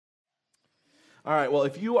All right, well,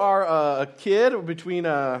 if you are a kid between,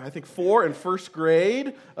 I think, 4 and first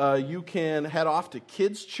grade, you can head off to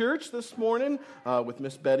Kids Church this morning with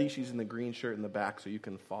Miss Betty. She's in the green shirt in the back, so you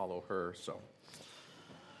can follow her.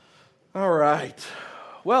 All right.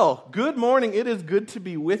 Well, good morning. It is good to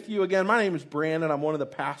be with you again. My name is Brandon. I'm one of the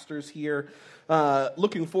pastors here.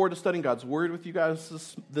 Looking forward to studying God's Word with you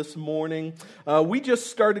guys this morning. We just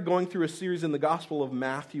started going through a series in the Gospel of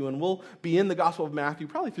Matthew, and we'll be in the Gospel of Matthew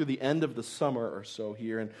probably through the end of the summer or so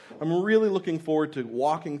here. And I'm really looking forward to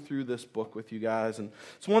walking through this book with you guys. And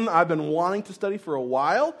it's one that I've been wanting to study for a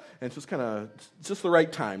while, and it's just the right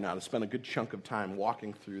time now to spend a good chunk of time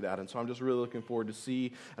walking through that. And so I'm just really looking forward to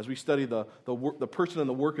see, as we study the person and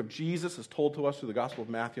the work of Jesus as told to us through the Gospel of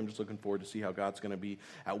Matthew, I'm just looking forward to see how God's going to be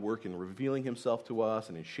at work in revealing Himself to us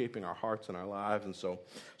and in shaping our hearts and our lives. And so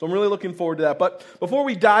I'm really looking forward to that. But before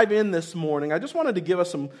we dive in this morning, I just wanted to give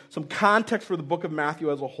us some context for the book of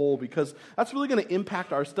Matthew as a whole, because that's really going to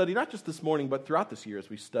impact our study, not just this morning, but throughout this year as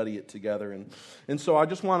we study it together. And so I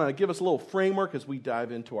just want to give us a little framework as we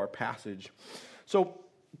dive into our passage. So,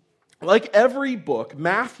 like every book,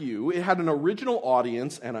 Matthew, it had an original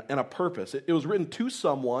audience and a purpose. It was written to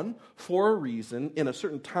someone for a reason in a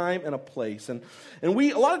certain time and a place. And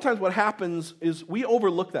we, a lot of times what happens is we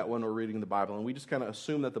overlook that when we're reading the Bible, and we just kind of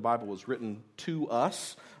assume that the Bible was written to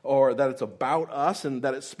us, or that it's about us, and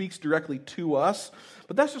that it speaks directly to us.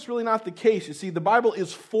 But that's just really not the case. You see, the Bible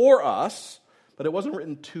is for us, but it wasn't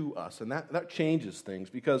written to us. And that changes things,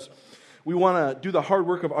 because we want to do the hard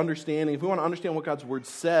work of understanding. If we want to understand what God's Word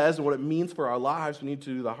says and what it means for our lives, we need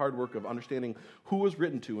to do the hard work of understanding who it was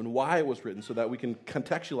written to and why it was written, so that we can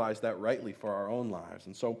contextualize that rightly for our own lives.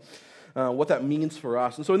 And so what that means for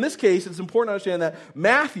us. And so in this case, it's important to understand that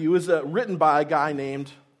Matthew is written by a guy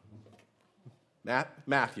named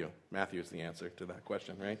Matthew. Matthew is the answer to that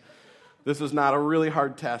question, right? This is not a really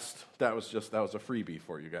hard test. That was a freebie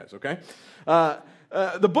for you guys, okay?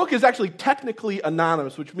 The book is actually technically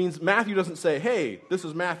anonymous, which means Matthew doesn't say, hey, this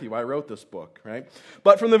is Matthew, I wrote this book, right?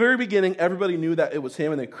 But from the very beginning, everybody knew that it was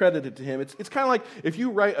him, and they credited it to him. It's kind of like if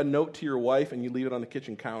you write a note to your wife and you leave it on the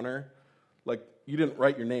kitchen counter, like you didn't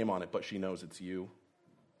write your name on it, but she knows it's you.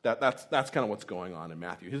 That's kind of what's going on in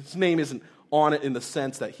Matthew. His name isn't on it in the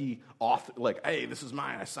sense that he hey, this is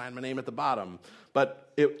mine, I signed my name at the bottom.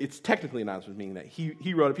 But it's technically anonymous, meaning that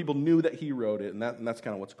he wrote it. People knew that he wrote it, and that's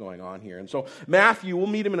kind of what's going on here. And so Matthew, we'll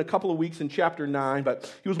meet him in a couple of weeks in chapter 9,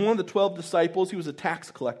 but he was one of the 12 disciples. He was a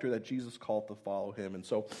tax collector that Jesus called to follow him. And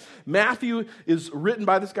so Matthew is written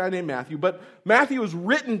by this guy named Matthew, but Matthew is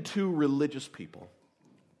written to religious people.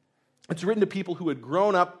 It's written to people who had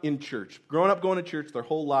grown up in church, grown up going to church their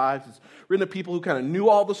whole lives. It's written to people who kind of knew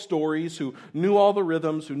all the stories, who knew all the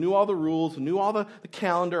rhythms, who knew all the rules, who knew all the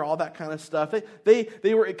calendar, all that kind of stuff.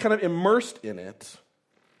 They were kind of immersed in it.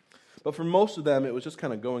 But for most of them, it was just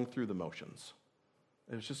kind of going through the motions.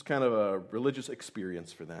 It was just kind of a religious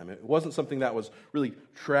experience for them. It wasn't something that was really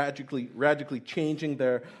radically changing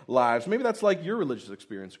their lives. Maybe that's like your religious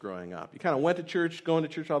experience growing up. You kind of went to church, going to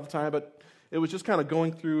church all the time, but it was just kind of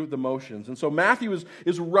going through the motions. And so Matthew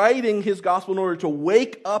is writing his gospel in order to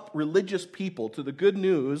wake up religious people to the good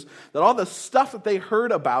news that all the stuff that they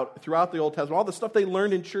heard about throughout the Old Testament, all the stuff they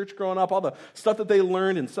learned in church growing up, all the stuff that they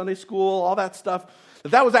learned in Sunday school, all that stuff,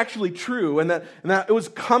 that was actually true, and that it was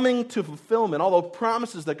coming to fulfillment. All the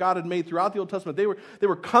promises that God had made throughout the Old Testament, they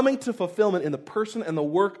were coming to fulfillment in the person and the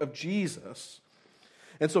work of Jesus.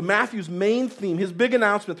 And so Matthew's main theme, his big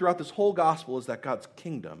announcement throughout this whole gospel, is that God's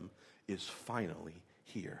kingdom is finally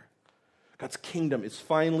here. God's kingdom is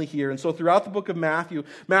finally here. And so throughout the book of Matthew,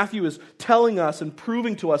 Matthew is telling us and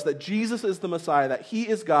proving to us that Jesus is the Messiah, that He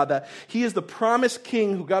is God, that He is the promised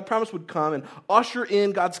King who God promised would come and usher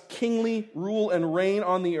in God's kingly rule and reign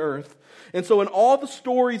on the earth. And so in all the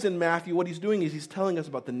stories in Matthew, what he's doing is he's telling us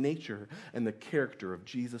about the nature and the character of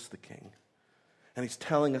Jesus the King. And he's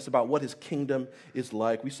telling us about what his kingdom is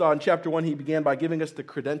like. We saw in chapter 1, he began by giving us the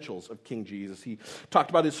credentials of King Jesus. He talked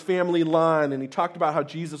about his family line, and he talked about how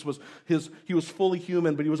Jesus was fully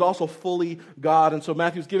human, but he was also fully God. And so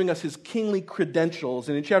Matthew's giving us his kingly credentials.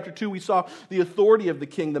 And in chapter 2, we saw the authority of the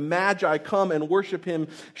king. The Magi come and worship him,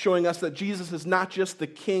 showing us that Jesus is not just the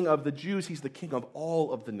king of the Jews, he's the king of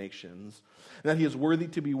all of the nations. And that he is worthy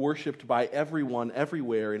to be worshiped by everyone,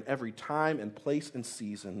 everywhere, in every time and place and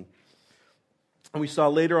season. And we saw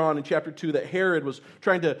later on in chapter 2 that Herod was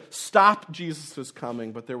trying to stop Jesus'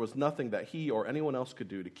 coming, but there was nothing that he or anyone else could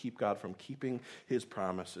do to keep God from keeping his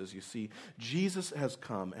promises. You see, Jesus has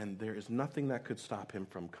come, and there is nothing that could stop him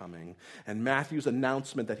from coming. And Matthew's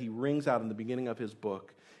announcement that he rings out in the beginning of his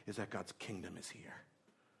book is that God's kingdom is here.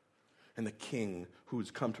 And the king who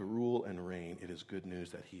has come to rule and reign, it is good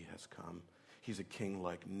news that he has come. He's a king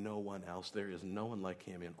like no one else. There is no one like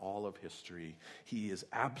him in all of history. He is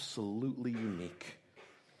absolutely unique.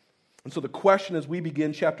 And so the question as we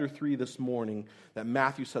begin chapter 3 this morning that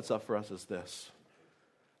Matthew sets up for us is this: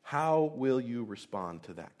 how will you respond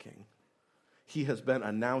to that king? He has been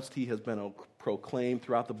announced, he has been proclaimed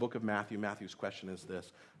throughout the book of Matthew. Matthew's question is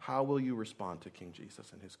this: how will you respond to King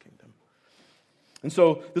Jesus and his kingdom? And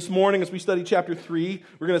so this morning, as we study chapter 3,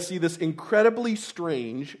 we're going to see this incredibly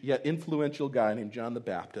strange yet influential guy named John the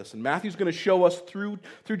Baptist. And Matthew's going to show us through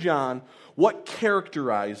John what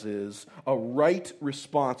characterizes a right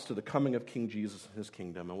response to the coming of King Jesus and his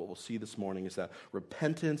kingdom. And what we'll see this morning is that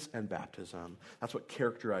repentance and baptism, that's what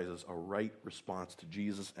characterizes a right response to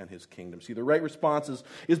Jesus and his kingdom. See, the right response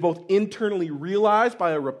is both internally realized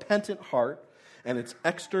by a repentant heart, and it's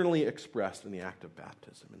externally expressed in the act of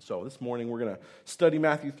baptism. And so this morning we're going to study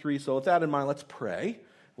Matthew 3. So with that in mind, let's pray.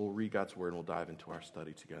 We'll read God's word and we'll dive into our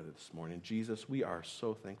study together this morning. Jesus, we are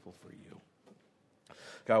so thankful for you.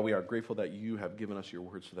 God, we are grateful that you have given us your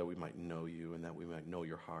word so that we might know you and that we might know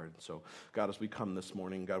your heart. So God, as we come this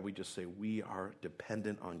morning, God, we just say we are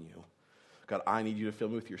dependent on you. God, I need you to fill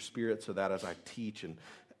me with your spirit so that as I teach and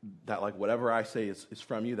that like whatever I say is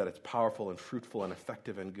from you, that it's powerful and fruitful and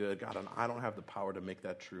effective and good. God, and I don't have the power to make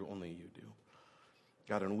that true. Only you do.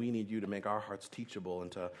 God, and we need you to make our hearts teachable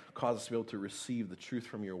and to cause us to be able to receive the truth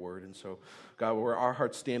from your word. And so, God, where our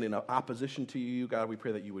hearts stand in opposition to you, God, we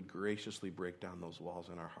pray that you would graciously break down those walls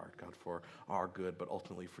in our heart, God, for our good, but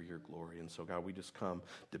ultimately for your glory. And so, God, we just come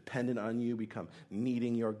dependent on you. We come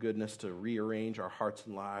needing your goodness to rearrange our hearts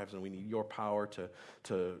and lives, and we need your power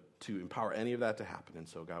to empower any of that to happen. And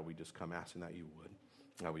so, God, we just come asking that you would.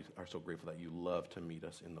 God, we are so grateful that you love to meet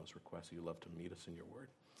us in those requests. You love to meet us in your word.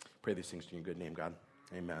 Pray these things in your good name, God.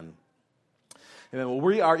 Amen. Amen. Well,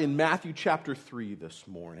 we are in Matthew chapter 3 this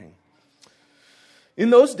morning. In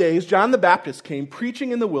those days, John the Baptist came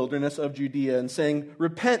preaching in the wilderness of Judea and saying,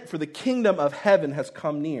 "Repent, for the kingdom of heaven has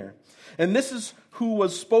come near." And this is who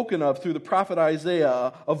was spoken of through the prophet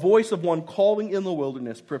Isaiah, a voice of one calling in the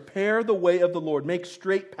wilderness, "Prepare the way of the Lord, make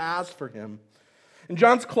straight paths for him." And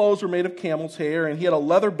John's clothes were made of camel's hair, and he had a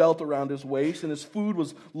leather belt around his waist, and his food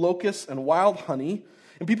was locusts and wild honey.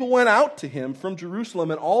 And people went out to him from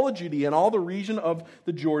Jerusalem and all of Judea and all the region of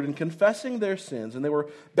the Jordan, confessing their sins, and they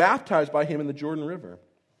were baptized by him in the Jordan River.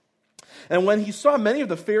 And when he saw many of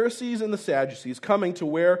the Pharisees and the Sadducees coming to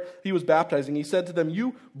where he was baptizing, he said to them,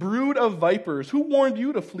 "You brood of vipers, who warned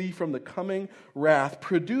you to flee from the coming wrath?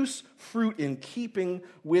 Produce fruit in keeping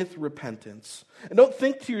with repentance. And don't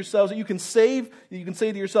think to yourselves that you can say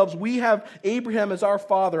to yourselves, 'We have Abraham as our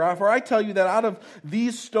father.' For I tell you that out of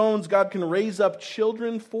these stones God can raise up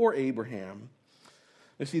children for Abraham.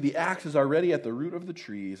 You see, the axe is already at the root of the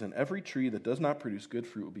trees, and every tree that does not produce good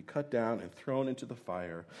fruit will be cut down and thrown into the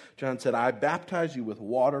fire." John said, "I baptize you with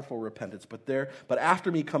water for repentance, but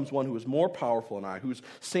after me comes one who is more powerful than I, whose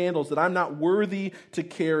sandals that I'm not worthy to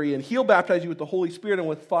carry, and he'll baptize you with the Holy Spirit and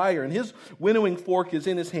with fire, and his winnowing fork is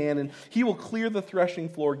in his hand, and he will clear the threshing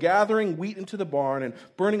floor, gathering wheat into the barn and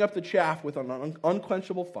burning up the chaff with an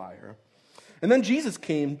unquenchable fire." And then Jesus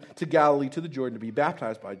came to Galilee, to the Jordan, to be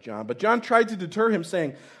baptized by John. But John tried to deter him,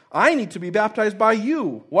 saying, "I need to be baptized by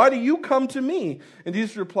you. Why do you come to me?" And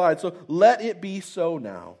Jesus replied, "So let it be so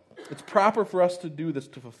now. It's proper for us to do this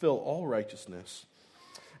to fulfill all righteousness."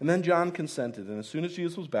 And then John consented, and as soon as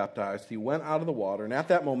Jesus was baptized, he went out of the water. And at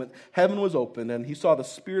that moment, heaven was opened, and he saw the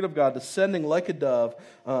Spirit of God descending like a dove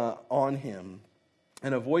on him.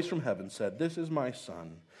 And a voice from heaven said, "This is my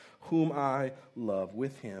Son, whom I love.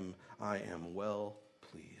 With him I am well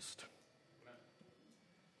pleased."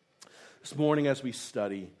 This morning as we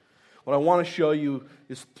study, what I want to show you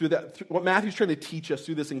is what Matthew's trying to teach us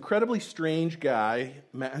through this incredibly strange guy,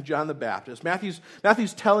 John the Baptist. Matthew's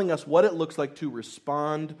telling us what it looks like to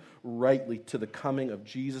respond rightly to the coming of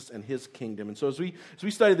Jesus and his kingdom. And so as we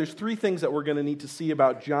study, there's three things that we're going to need to see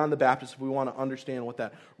about John the Baptist if we want to understand what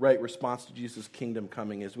that right response to Jesus' kingdom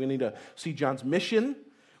coming is. We need to see John's mission.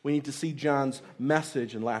 We need to see John's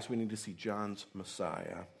message, and last, we need to see John's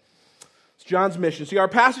Messiah. It's John's mission. See, our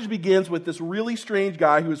passage begins with this really strange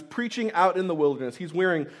guy who is preaching out in the wilderness. He's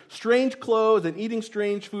wearing strange clothes and eating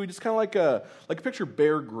strange food. It's kind of like picture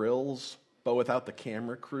Bear Grylls, but without the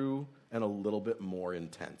camera crew and a little bit more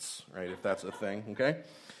intense, right? If that's a thing, okay?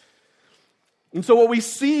 And so we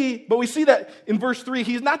see that in verse 3,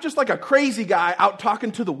 he's not just like a crazy guy out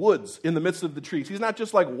talking to the woods in the midst of the trees. He's not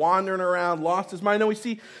just like wandering around, lost his mind. No, we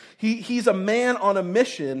see he's a man on a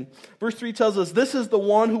mission. Verse 3 tells us, "This is the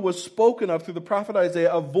one who was spoken of through the prophet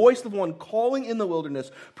Isaiah, a voice of one calling in the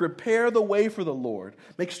wilderness, 'Prepare the way for the Lord,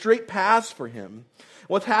 make straight paths for him.'"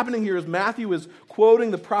 What's happening here is Matthew is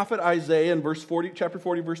quoting the prophet Isaiah in chapter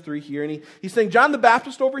 40, verse 3 here, and he's saying, John the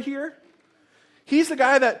Baptist over here, he's the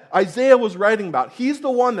guy that Isaiah was writing about. He's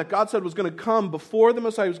the one that God said was going to come before the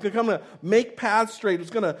Messiah. He was going to come to make paths straight. He was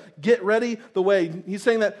going to get ready the way. He's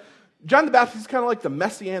saying that John the Baptist is kind of like the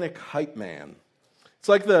messianic hype man. It's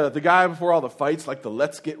like the guy before all the fights, like the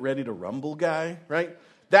let's get ready to rumble guy, right?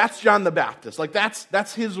 That's John the Baptist. Like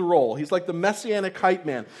that's his role. He's like the messianic hype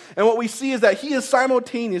man. And what we see is that he is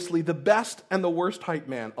simultaneously the best and the worst hype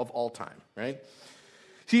man of all time, right?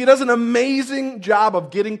 See, he does an amazing job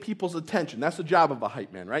of getting people's attention. That's the job of a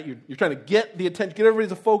hype man, right? You're trying to get the attention, get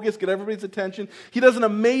everybody's focus, get everybody's attention. He does an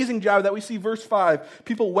amazing job that we see verse 5.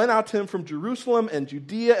 People went out to him from Jerusalem and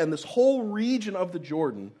Judea and this whole region of the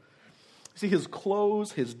Jordan. See, his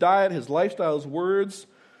clothes, his diet, his lifestyle, his words,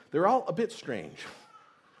 they're all a bit strange.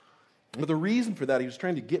 But the reason for that, he was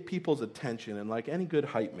trying to get people's attention. And like any good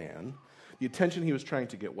hype man, the attention he was trying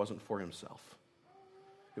to get wasn't for himself.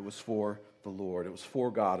 It was for the Lord. It was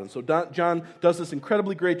for God. And so John does this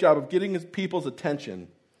incredibly great job of getting his people's attention.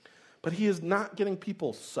 But he is not getting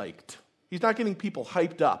people psyched. He's not getting people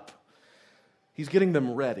hyped up. He's getting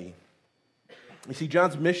them ready. You see,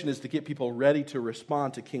 John's mission is to get people ready to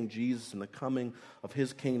respond to King Jesus and the coming of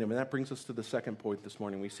his kingdom. And that brings us to the second point this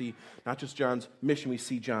morning. We see not just John's mission, we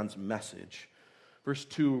see John's message. Verse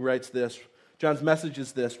 2 writes this. John's message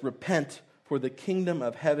is this: repent, for the kingdom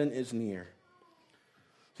of heaven is near.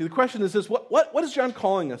 See, the question is this: what is John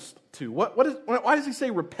calling us to? Why does he say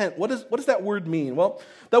repent? What does that word mean? Well,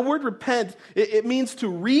 that word repent, it means to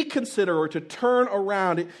reconsider or to turn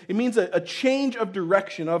around. It means a change of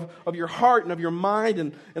direction of your heart and of your mind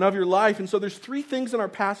and of your life. And so there's three things in our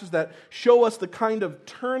passage that show us the kind of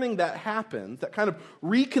turning that happens, that kind of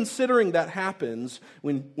reconsidering that happens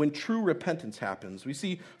when true repentance happens. We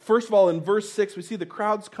see, first of all, in verse 6, we see the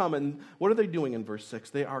crowds come, and what are they doing in verse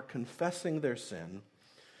 6? They are confessing their sin.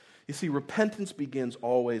 You see, repentance begins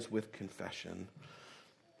always with confession.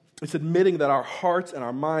 It's admitting that our hearts and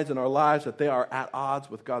our minds and our lives, that they are at odds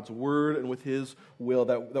with God's word and with his will,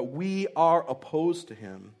 that we are opposed to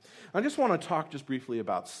him. I just want to talk just briefly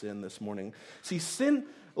about sin this morning. See, sin,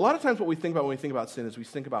 a lot of times what we think about when we think about sin is we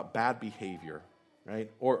think about bad behavior, right?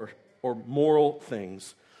 Or moral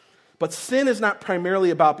things. But sin is not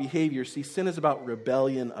primarily about behavior. See, sin is about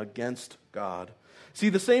rebellion against God. See,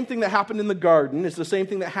 the same thing that happened in the garden is the same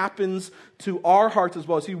thing that happens to our hearts as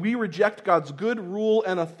well. See, we reject God's good rule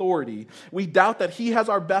and authority. We doubt that he has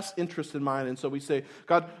our best interest in mind. And so we say,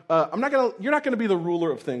 God, you're not going to be the ruler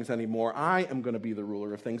of things anymore. I am going to be the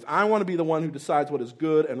ruler of things. I want to be the one who decides what is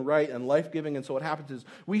good and right and life-giving. And so what happens is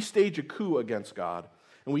we stage a coup against God.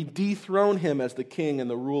 And we dethrone him as the king and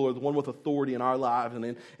the ruler, the one with authority in our lives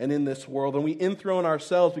and in this world. And we enthrone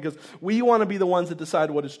ourselves because we want to be the ones that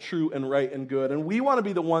decide what is true and right and good. And we want to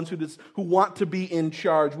be the ones who want to be in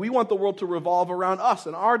charge. We want the world to revolve around us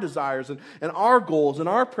and our desires and our goals and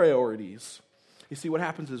our priorities. You see, what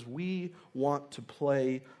happens is we want to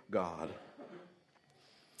play God. And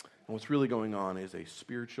what's really going on is a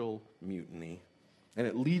spiritual mutiny. And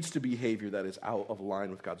it leads to behavior that is out of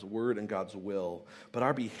line with God's word and God's will. But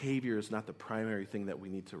our behavior is not the primary thing that we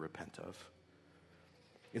need to repent of.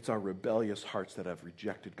 It's our rebellious hearts that have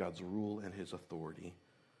rejected God's rule and his authority.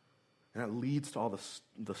 And that leads to all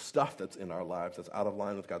the stuff that's in our lives that's out of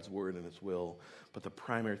line with God's word and his will. But the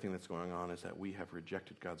primary thing that's going on is that we have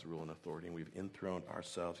rejected God's rule and authority, and we've enthroned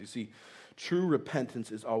ourselves. You see, true repentance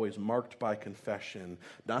is always marked by confession,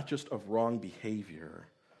 not just of wrong behavior,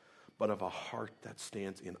 but of a heart that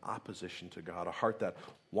stands in opposition to God, a heart that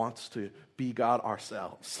wants to be God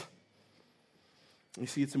ourselves. You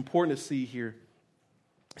see, it's important to see here.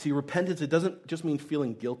 See, repentance, it doesn't just mean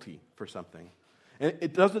feeling guilty for something. And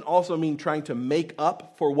it doesn't also mean trying to make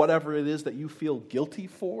up for whatever it is that you feel guilty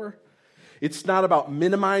for. It's not about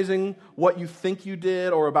minimizing what you think you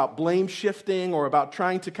did or about blame shifting or about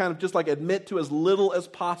trying to kind of just like admit to as little as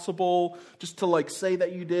possible just to like say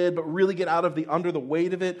that you did but really get out of under the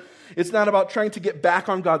weight of it. It's not about trying to get back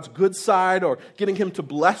on God's good side or getting him to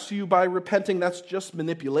bless you by repenting. That's just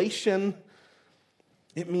manipulation.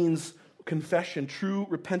 It means confession, true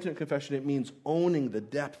repentant confession. It means owning the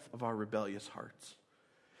depth of our rebellious hearts.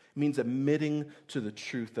 It means admitting to the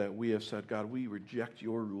truth that we have said, God, we reject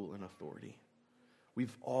your rule and authority.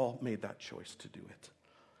 We've all made that choice to do it.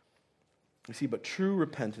 You see, but true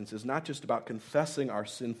repentance is not just about confessing our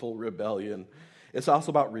sinful rebellion. It's also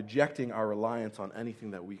about rejecting our reliance on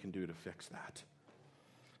anything that we can do to fix that.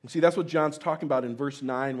 You see, that's what John's talking about in verse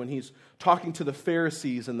 9 when he's talking to the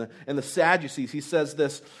Pharisees and the Sadducees. He says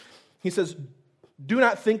this. He says, Do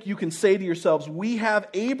not think you can say to yourselves, we have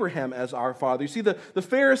Abraham as our father. You see, the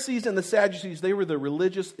Pharisees and the Sadducees, they were the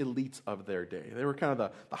religious elites of their day. They were kind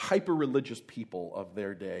of the hyper-religious people of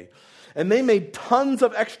their day. And they made tons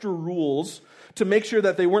of extra rules to make sure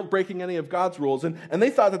that they weren't breaking any of God's rules. And they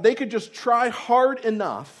thought that they could just try hard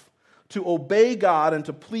enough to obey God and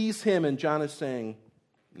to please Him. And John is saying,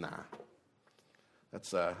 nah.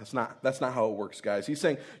 That's not how it works, guys. He's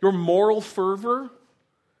saying, your moral fervor,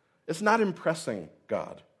 it's not impressing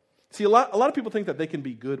God. See, a lot of people think that they can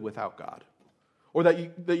be good without God, or that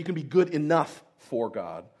you can be good enough for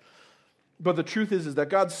God. But the truth is that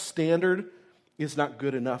God's standard is not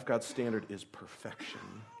good enough. God's standard is perfection.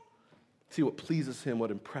 See, what pleases Him, what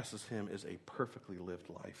impresses Him is a perfectly lived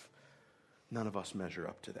life. None of us measure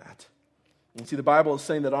up to that. And see, the Bible is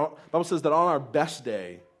saying that Bible says that on our best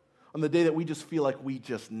day, on the day that we just feel like we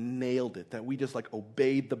just nailed it, that we just like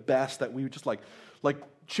obeyed the best, that we just like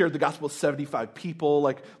shared the gospel with 75 people,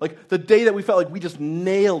 like the day that we felt like we just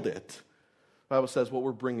nailed it, the Bible says what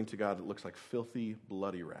we're bringing to God, it looks like filthy,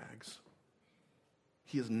 bloody rags.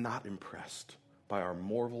 He is not impressed by our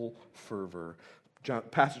moral fervor.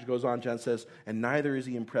 Passage goes on, John says, and neither is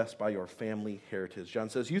He impressed by your family heritage. John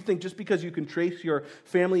says, you think just because you can trace your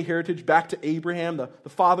family heritage back to Abraham, the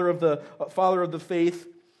father of the faith,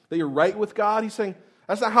 that you're right with God? He's saying,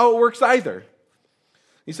 that's not how it works either.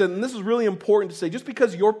 He said, and this is really important to say, just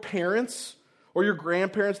because your parents or your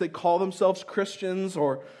grandparents, they call themselves Christians,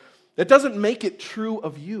 or it doesn't make it true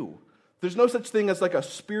of you. There's no such thing as like a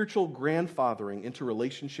spiritual grandfathering into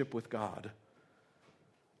relationship with God.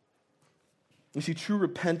 You see, true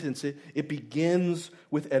repentance, it begins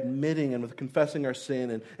with admitting and with confessing our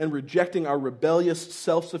sin and rejecting our rebellious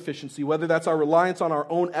self-sufficiency, whether that's our reliance on our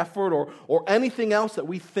own effort or anything else that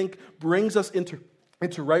we think brings us into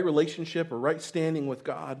right relationship or right standing with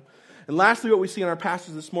God. And lastly, what we see in our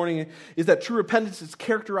passage this morning is that true repentance is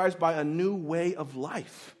characterized by a new way of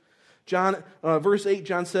life. Verse 8,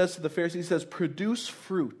 John says to the Pharisees, he says, produce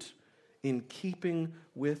fruit in keeping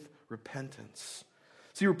with repentance.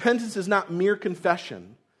 See, repentance is not mere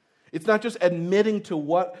confession. It's not just admitting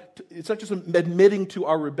to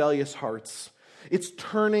our rebellious hearts. It's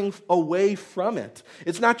turning away from it.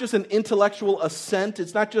 It's not just an intellectual assent.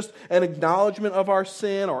 It's not just an acknowledgement of our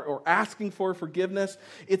sin or asking for forgiveness.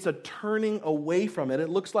 It's a turning away from it. It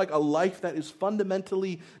looks like a life that is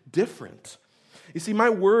fundamentally different. You see, my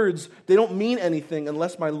words, they don't mean anything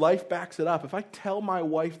unless my life backs it up. If I tell my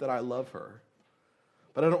wife that I love her,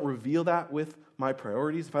 but I don't reveal that with my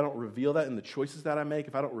priorities, if I don't reveal that in the choices that I make,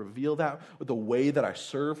 if I don't reveal that with the way that I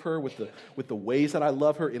serve her, with the ways that I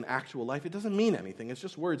love her in actual life, it doesn't mean anything. It's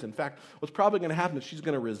just words. In fact, what's probably going to happen is she's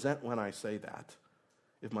going to resent when I say that,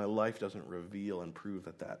 if my life doesn't reveal and prove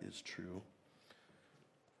that that is true.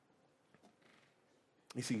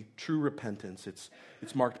 You see, true repentance, it's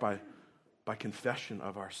marked by confession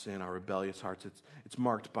of our sin, our rebellious hearts. It's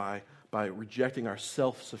marked by rejecting our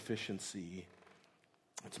self-sufficiency.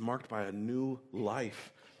 It's marked by a new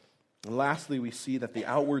life. And lastly, we see that the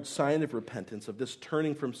outward sign of repentance, of this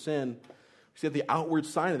turning from sin, we see that the outward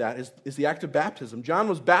sign of that is the act of baptism. John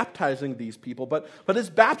was baptizing these people, but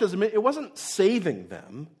his baptism, it wasn't saving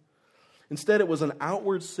them. Instead, it was an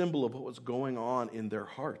outward symbol of what was going on in their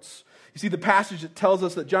hearts. You see, the passage that tells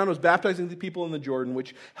us that John was baptizing the people in the Jordan,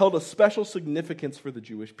 which held a special significance for the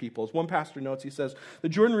Jewish people. As one pastor notes, he says, the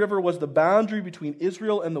Jordan River was the boundary between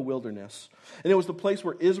Israel and the wilderness. And it was the place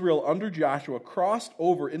where Israel, under Joshua, crossed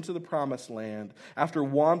over into the promised land after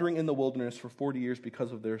wandering in the wilderness for 40 years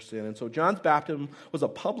because of their sin. And so John's baptism was a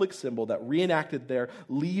public symbol that reenacted their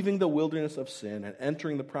leaving the wilderness of sin and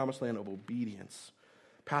entering the promised land of obedience.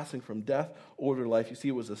 Passing from death over life. You see,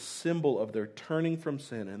 it was a symbol of their turning from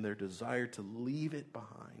sin and their desire to leave it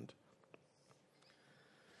behind.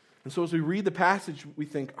 And so as we read the passage, we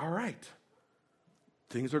think, all right,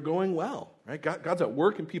 things are going well, right? God's at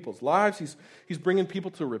work in people's lives. He's bringing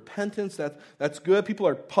people to repentance. That's good. People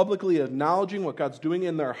are publicly acknowledging what God's doing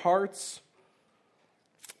in their hearts.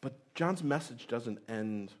 But John's message doesn't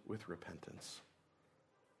end with repentance.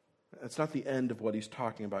 That's not the end of what he's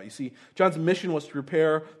talking about. You see, John's mission was to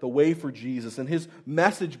prepare the way for Jesus, and his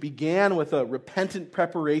message began with a repentant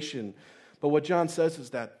preparation. But what John says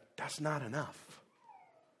is that that's not enough.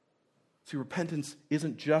 See, repentance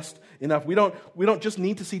isn't just enough. We don't just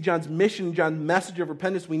need to see John's mission, John's message of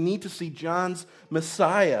repentance. We need to see John's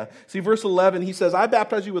Messiah. See, verse 11, he says, I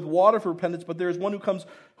baptize you with water for repentance, but there is one who comes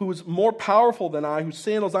who is more powerful than I, whose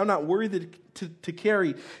sandals I'm not worthy to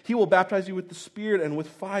carry. He will baptize you with the Spirit and with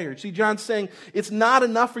fire. See, John's saying it's not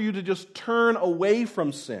enough for you to just turn away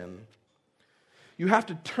from sin. You have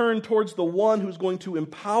to turn towards the one who's going to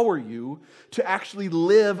empower you to actually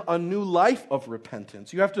live a new life of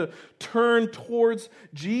repentance. You have to turn towards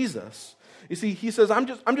Jesus. You see, he says, I'm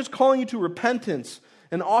just calling you to repentance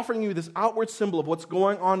and offering you this outward symbol of what's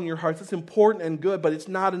going on in your hearts. It's important and good, but it's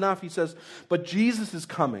not enough. He says, but Jesus is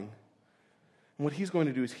coming. And what he's going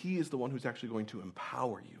to do is he is the one who's actually going to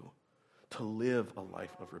empower you to live a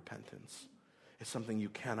life of repentance. It's something you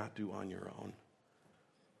cannot do on your own.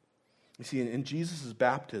 You see, in Jesus'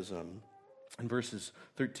 baptism, in verses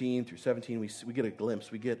 13 through 17, we get a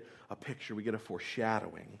glimpse, we get a picture, we get a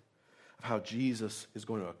foreshadowing of how Jesus is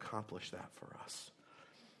going to accomplish that for us.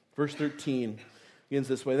 Verse 13 begins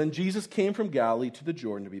this way. Then Jesus came from Galilee to the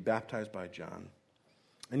Jordan to be baptized by John.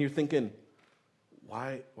 And you're thinking,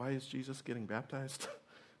 why is Jesus getting baptized?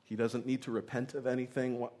 He doesn't need to repent of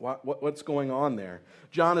anything. What's going on there?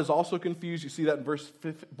 John is also confused. You see that in verse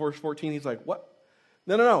 14. He's like, what?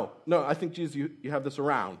 No. I think, Jesus, you have this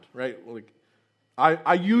around, right? Like,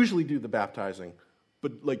 I usually do the baptizing,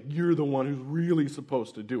 but like you're the one who's really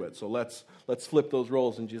supposed to do it. So let's flip those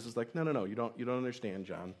roles. And Jesus is like, no, you don't understand,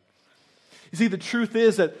 John. You see, the truth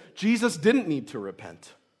is that Jesus didn't need to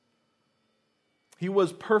repent. He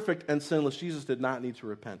was perfect and sinless. Jesus did not need to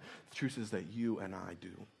repent. The truth is that you and I do.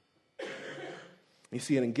 You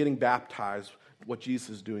see, and in getting baptized, what Jesus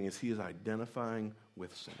is doing is he is identifying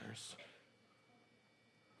with sinners.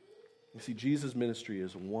 You see, Jesus' ministry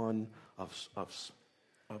is one of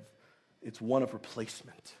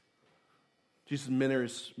replacement. Jesus'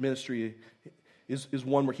 ministry is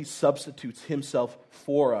one where he substitutes himself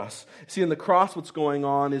for us. See, in the cross, what's going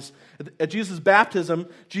on is at Jesus' baptism,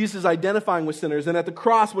 Jesus is identifying with sinners. And at the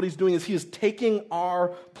cross, what he's doing is he is taking our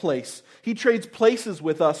place. He trades places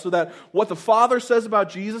with us so that what the Father says about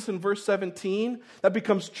Jesus in verse 17, that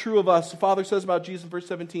becomes true of us. The Father says about Jesus in verse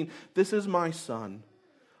 17, this is my Son.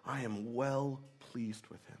 I am well pleased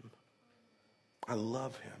with him. I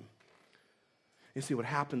love him. You see, what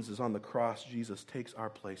happens is on the cross, Jesus takes our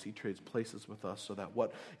place. He trades places with us so that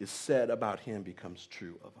what is said about him becomes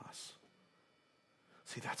true of us.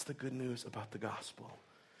 See, that's the good news about the gospel.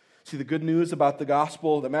 See, the good news about the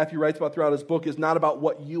gospel that Matthew writes about throughout his book is not about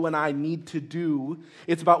what you and I need to do.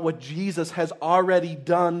 It's about what Jesus has already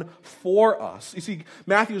done for us. You see,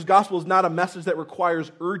 Matthew's gospel is not a message that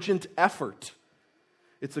requires urgent effort.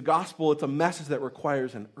 It's a gospel, it's a message that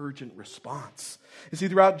requires an urgent response. You see,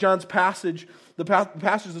 throughout John's passage, the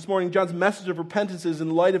passage this morning, John's message of repentance is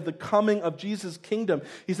in light of the coming of Jesus' kingdom.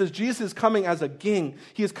 He says Jesus is coming as a king.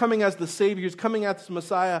 He is coming as the Savior. He's coming as the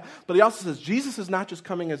Messiah. But he also says Jesus is not just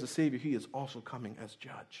coming as a Savior. He is also coming as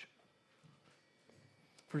judge.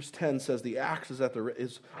 Verse 10 says, the axe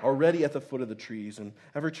is already at the foot of the trees, and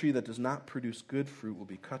every tree that does not produce good fruit will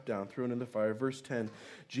be cut down, thrown into the fire. Verse 10,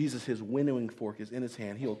 Jesus, his winnowing fork is in his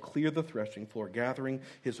hand. He will clear the threshing floor, gathering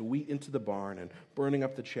his wheat into the barn and burning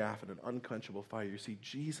up the chaff in an unquenchable fire. You see,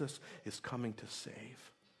 Jesus is coming to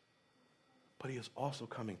save, but he is also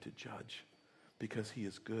coming to judge because he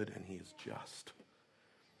is good and he is just.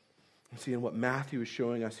 You see, and what Matthew is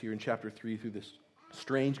showing us here in chapter 3 through this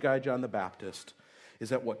strange guy, John the Baptist, is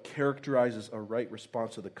that what characterizes a right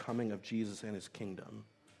response to the coming of Jesus and his kingdom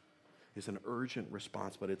is an urgent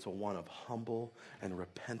response, but it's a one of humble and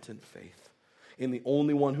repentant faith in the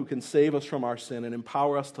only one who can save us from our sin and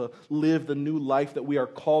empower us to live the new life that we are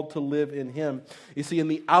called to live in him. You see, and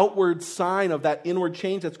the outward sign of that inward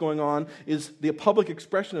change that's going on is the public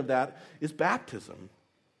expression of that is baptism.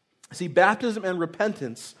 See, baptism and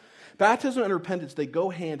repentance, they go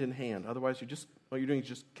hand in hand. Otherwise, what you're doing is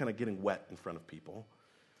just kind of getting wet in front of people.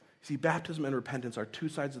 See, baptism and repentance are two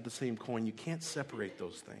sides of the same coin. You can't separate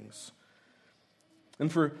those things.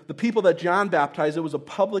 And for the people that John baptized, it was a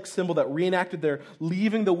public symbol that reenacted their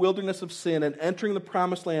leaving the wilderness of sin and entering the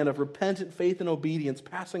promised land of repentant faith and obedience,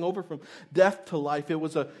 passing over from death to life. It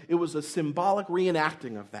was a symbolic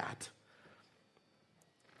reenacting of that.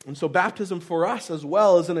 And so baptism for us as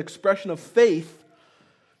well is an expression of faith.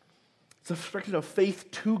 It's an expression of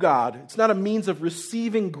faith to God. It's not a means of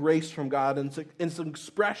receiving grace from God. And it's an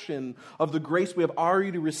expression of the grace we have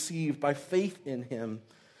already received by faith in him.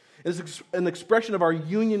 It's an expression of our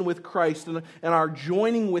union with Christ and our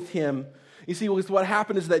joining with him. You see, what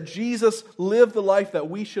happened is that Jesus lived the life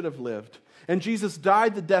that we should have lived. And Jesus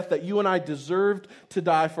died the death that you and I deserved to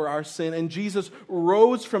die for our sin. And Jesus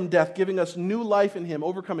rose from death, giving us new life in him,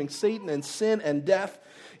 overcoming Satan and sin and death.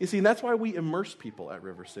 You see, and that's why we immerse people at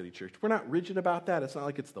River City Church. We're not rigid about that. It's not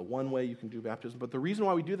like it's the one way you can do baptism. But the reason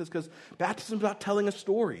why we do this is because baptism is about telling a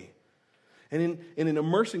story. And in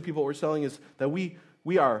immersing people, what we're telling is that we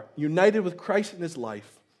are united with Christ in his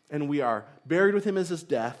life, and we are buried with him in his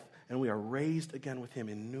death, and we are raised again with him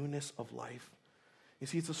in newness of life. You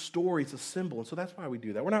see, it's a story, it's a symbol, and so that's why we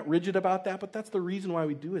do that. We're not rigid about that, but that's the reason why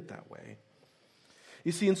we do it that way.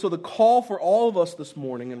 You see, and so the call for all of us this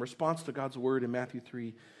morning in response to God's word in Matthew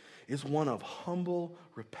 3 is one of humble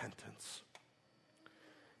repentance.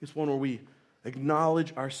 It's one where we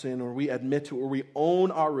acknowledge our sin, where we admit to it, where we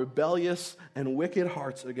own our rebellious and wicked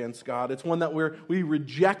hearts against God. It's one that we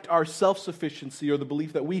reject our self-sufficiency or the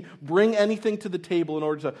belief that we bring anything to the table in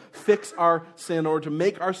order to fix our sin, in order to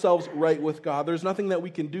make ourselves right with God. There's nothing that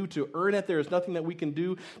we can do to earn it. There is nothing that we can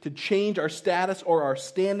do to change our status or our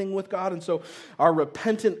standing with God. And so our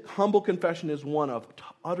repentant, humble confession is one of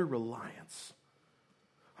utter reliance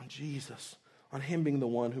on Jesus, on Him being the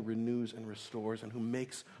one who renews and restores and who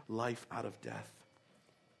makes life out of death.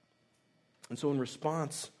 And so in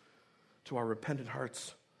response to our repentant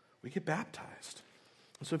hearts, we get baptized.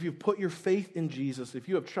 And so if you've put your faith in Jesus, if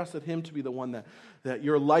you have trusted Him to be the one that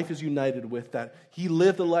your life is united with, that He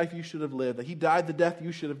lived the life you should have lived, that He died the death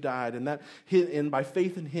you should have died, and by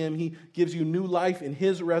faith in Him, He gives you new life in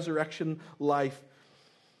His resurrection life,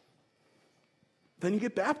 then you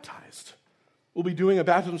get baptized. We'll be doing a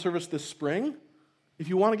baptism service this spring. If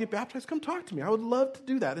you want to get baptized, come talk to me. I would love to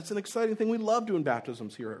do that. It's an exciting thing. We love doing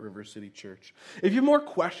baptisms here at River City Church. If you have more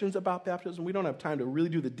questions about baptism, we don't have time to really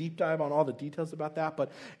do the deep dive on all the details about that,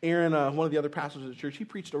 but Aaron, one of the other pastors at the church, he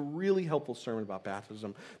preached a really helpful sermon about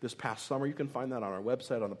baptism this past summer. You can find that on our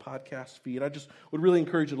website, on the podcast feed. I just would really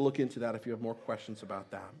encourage you to look into that if you have more questions about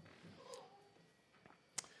that.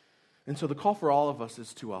 And so the call for all of us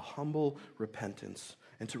is to a humble repentance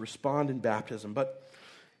and to respond in baptism. But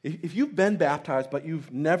if you've been baptized but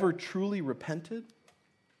you've never truly repented,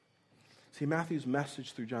 see, Matthew's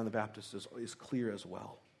message through John the Baptist is clear as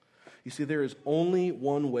well. You see, there is only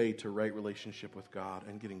one way to right relationship with God,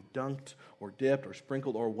 and getting dunked or dipped or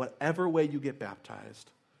sprinkled or whatever way you get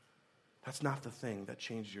baptized, that's not the thing that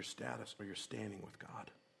changes your status or your standing with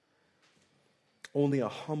God. Only a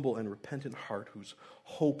humble and repentant heart whose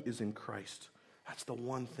hope is in Christ. That's the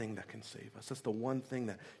one thing that can save us. That's the one thing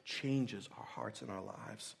that changes our hearts and our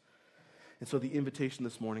lives. And so the invitation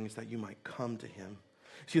this morning is that you might come to Him.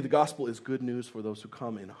 See, the gospel is good news for those who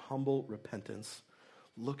come in humble repentance,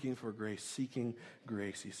 looking for grace, seeking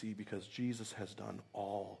grace, you see, because Jesus has done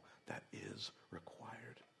all that is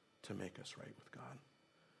required to make us right with God.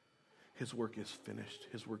 His work is finished.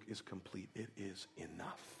 His work is complete. It is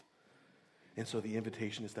enough. And so the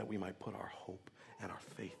invitation is that we might put our hope and our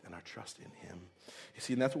faith and our trust in Him. You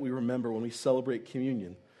see, and that's what we remember when we celebrate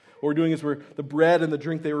communion. What we're doing is the bread and the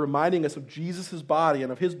drink, they're reminding us of Jesus' body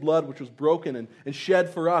and of His blood, which was broken and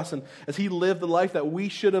shed for us. And as He lived the life that we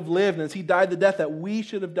should have lived, and as He died the death that we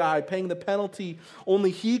should have died, paying the penalty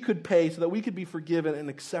only He could pay so that we could be forgiven and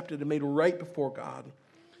accepted and made right before God.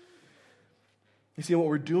 You see, what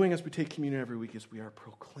we're doing as we take communion every week is we are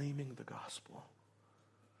proclaiming the gospel.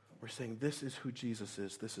 We're saying this is who Jesus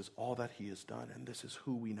is, this is all that He has done, and this is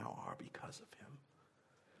who we now are because of Him.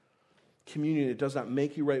 Communion, it does not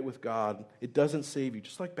make you right with God. It doesn't save you,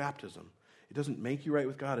 just like baptism. It doesn't make you right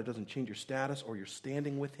with God. It doesn't change your status or your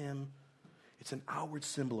standing with Him. It's an outward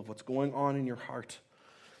symbol of what's going on in your heart.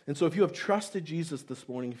 And so if you have trusted Jesus this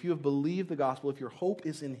morning, if you have believed the gospel, if your hope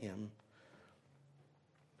is in Him,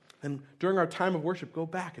 then during our time of worship, go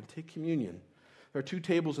back and take communion. There are 2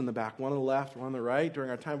 tables in the back, one on the left, one on the right. During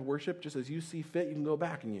our time of worship, just as you see fit, you can go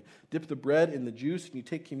back and you dip the bread in the juice and you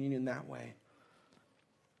take communion that way.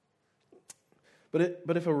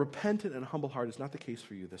 But if a repentant and humble heart is not the case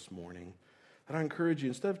for you this morning, then I encourage you,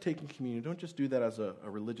 instead of taking communion, don't just do that as a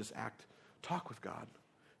religious act. Talk with God.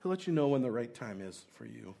 He'll let you know when the right time is for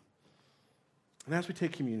you. And as we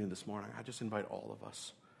take communion this morning, I just invite all of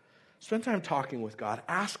us, spend time talking with God.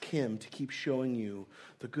 Ask Him to keep showing you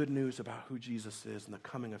the good news about who Jesus is and the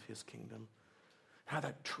coming of His kingdom. How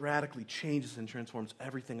that radically changes and transforms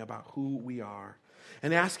everything about who we are.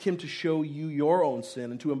 And ask Him to show you your own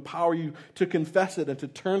sin and to empower you to confess it and to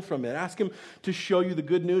turn from it. Ask Him to show you the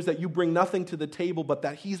good news that you bring nothing to the table, but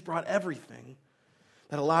that He's brought everything.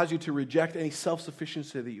 That allows you to reject any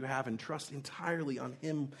self-sufficiency that you have and trust entirely on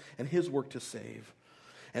Him and His work to save.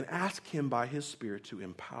 And ask Him by His Spirit to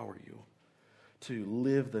empower you to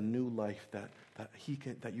live the new life that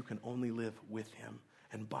you can only live with Him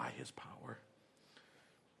and by His power.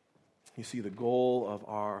 You see, the goal of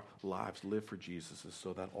our lives lived for Jesus is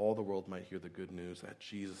so that all the world might hear the good news that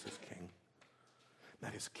Jesus is King,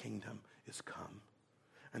 that His kingdom is come,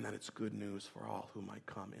 and that it's good news for all who might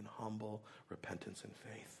come in humble repentance and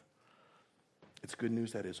faith. It's good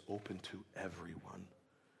news that is open to everyone.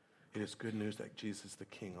 It is good news that Jesus is the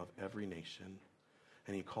King of every nation,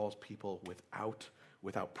 and He calls people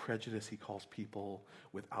without prejudice. He calls people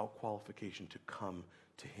without qualification to come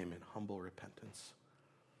to Him in humble repentance.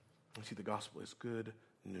 You see, the gospel is good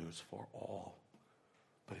news for all,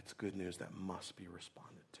 but it's good news that must be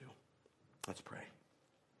responded to. Let's pray.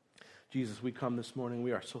 Jesus, we come this morning.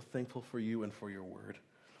 We are so thankful for you and for your word.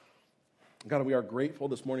 God, we are grateful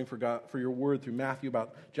this morning for your word through Matthew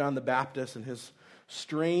about John the Baptist and his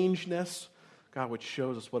strangeness, God, which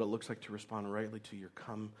shows us what it looks like to respond rightly to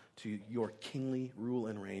your kingly rule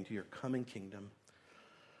and reign, to your coming kingdom.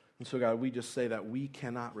 And so, God, we just say that we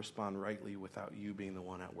cannot respond rightly without you being the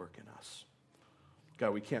one at work in us.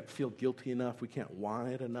 God, we can't feel guilty enough. We can't want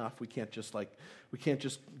it enough. We can't just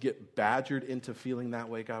get badgered into feeling that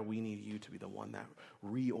way. God, we need you to be the one that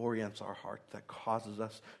reorients our heart, that causes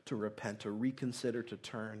us to repent, to reconsider, to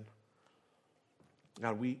turn.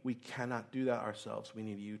 God, we cannot do that ourselves. We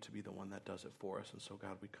need you to be the one that does it for us. And so,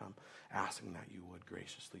 God, we come asking that you would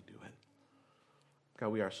graciously do it. God,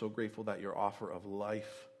 we are so grateful that your offer of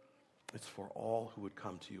life is for all who would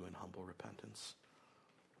come to you in humble repentance.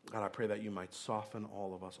 God, I pray that you might soften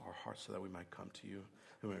all of us, our hearts, so that we might come to you,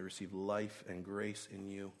 that we might receive life and grace in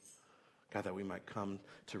you. God, that we might come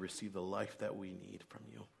to receive the life that we need from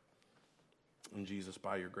you. And Jesus,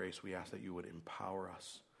 by your grace, we ask that you would empower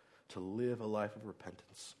us to live a life of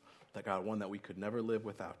repentance, that God, one that we could never live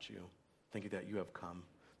without you. Thank you that you have come,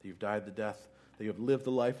 that you've died the death, that you have lived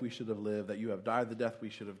the life we should have lived, that you have died the death we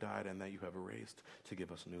should have died, and that you have raised to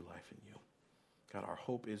give us new life in you. God, our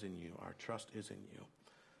hope is in you. Our trust is in you.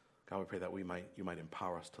 God, we pray that you might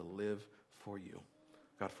empower us to live for you.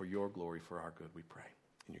 God, for your glory, for our good, we pray.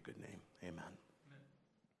 In your good name, amen.